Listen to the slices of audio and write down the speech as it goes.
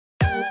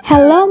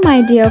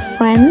my dear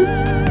friends.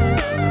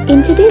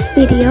 In today's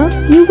video,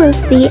 you will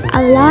see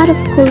a lot of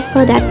cool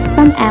products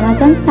from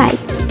Amazon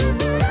sites.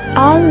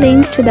 All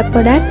links to the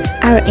products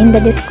are in the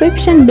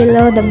description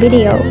below the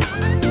video.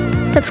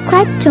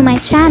 Subscribe to my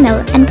channel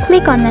and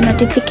click on the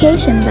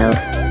notification bell.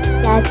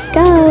 Let's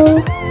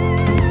go!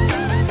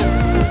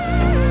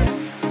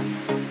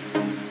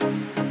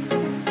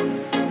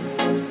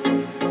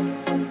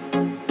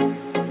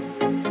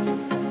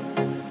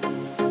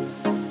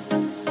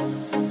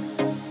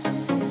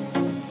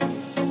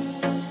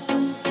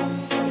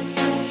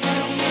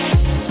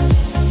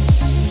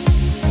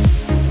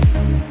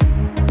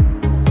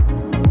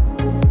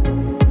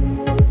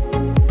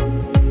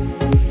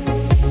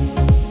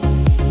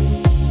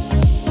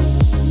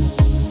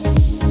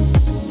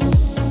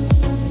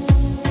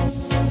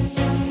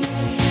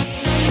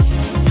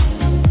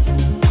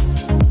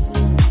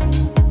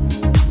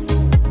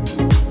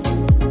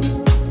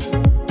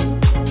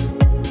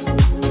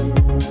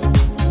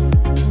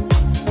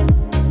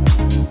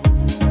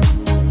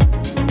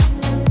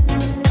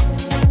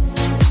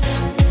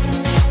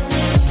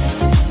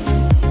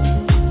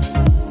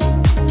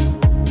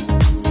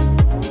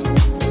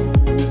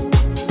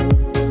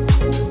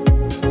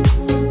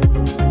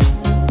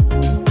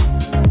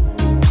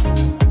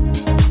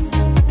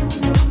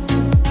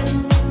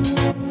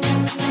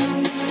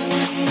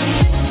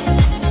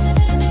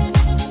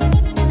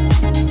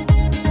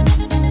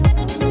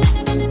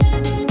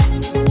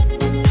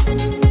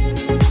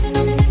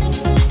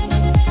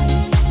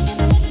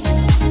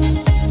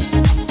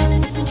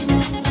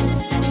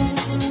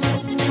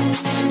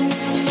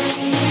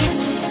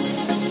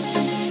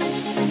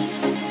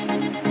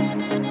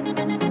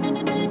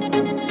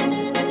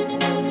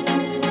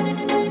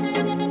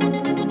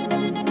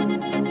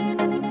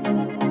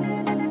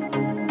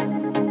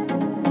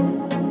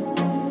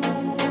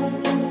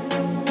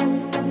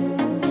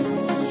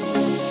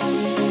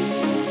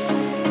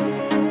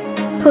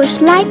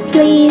 Push like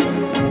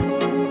please.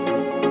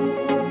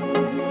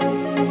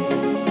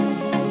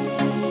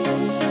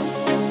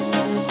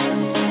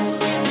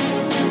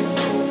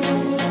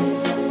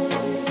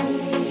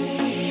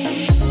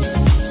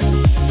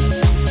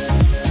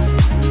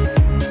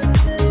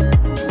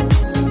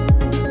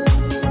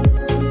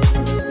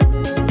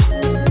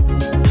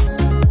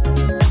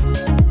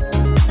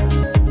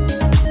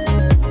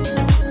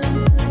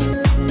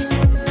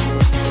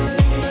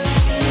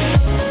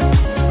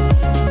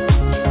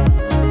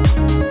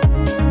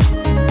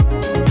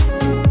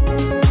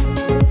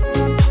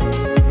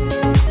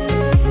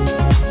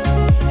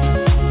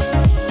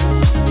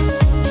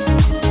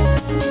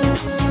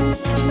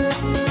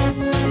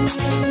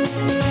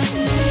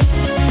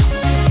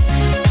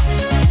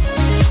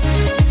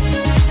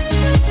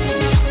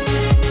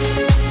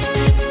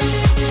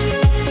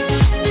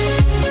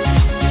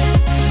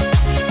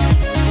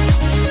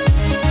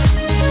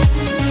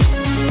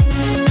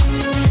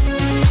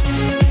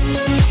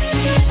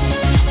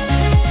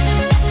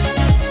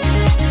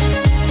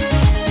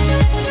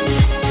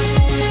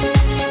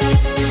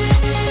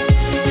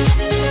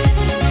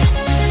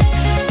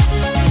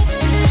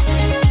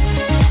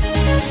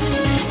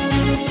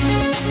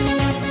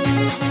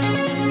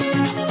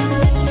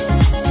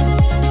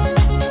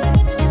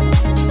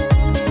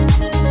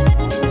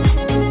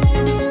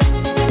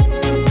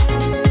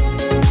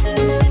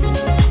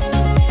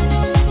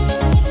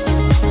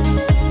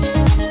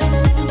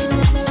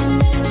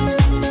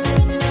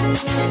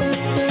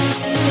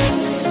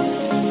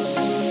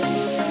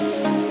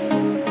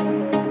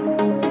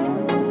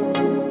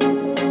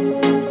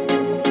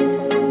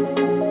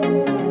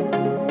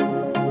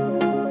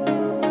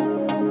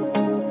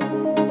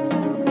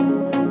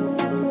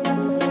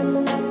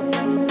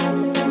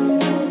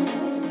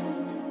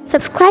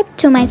 Subscribe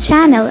to my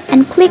channel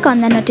and click on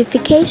the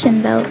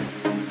notification bell.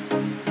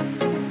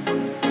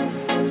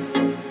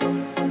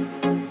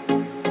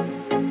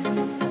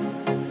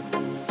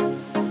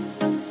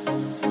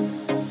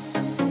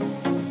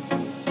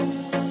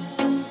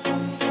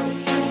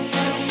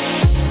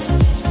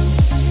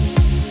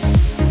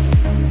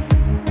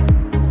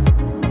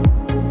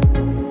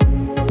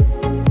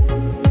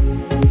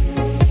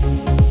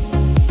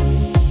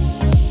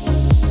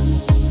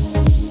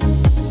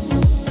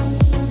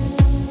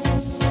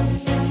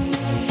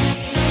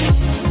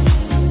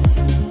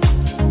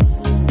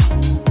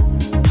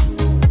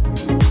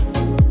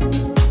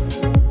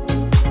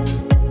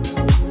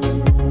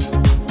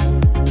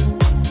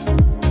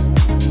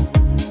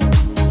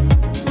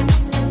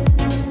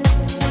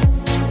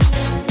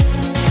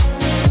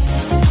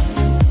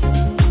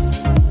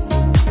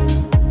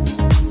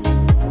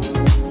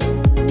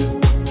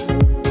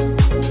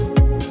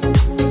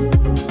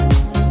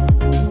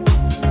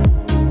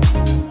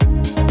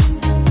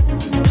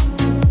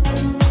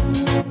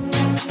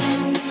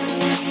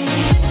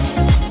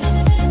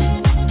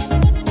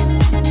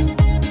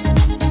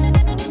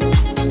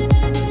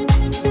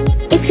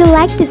 If you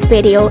like this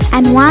video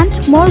and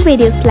want more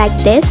videos like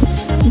this,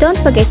 don't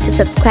forget to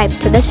subscribe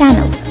to the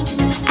channel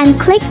and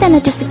click the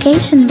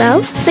notification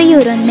bell so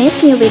you don't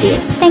miss new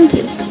videos. Thank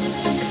you.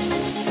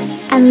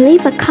 and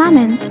leave a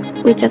comment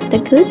which of the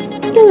goods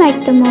you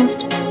like the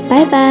most.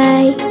 Bye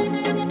bye!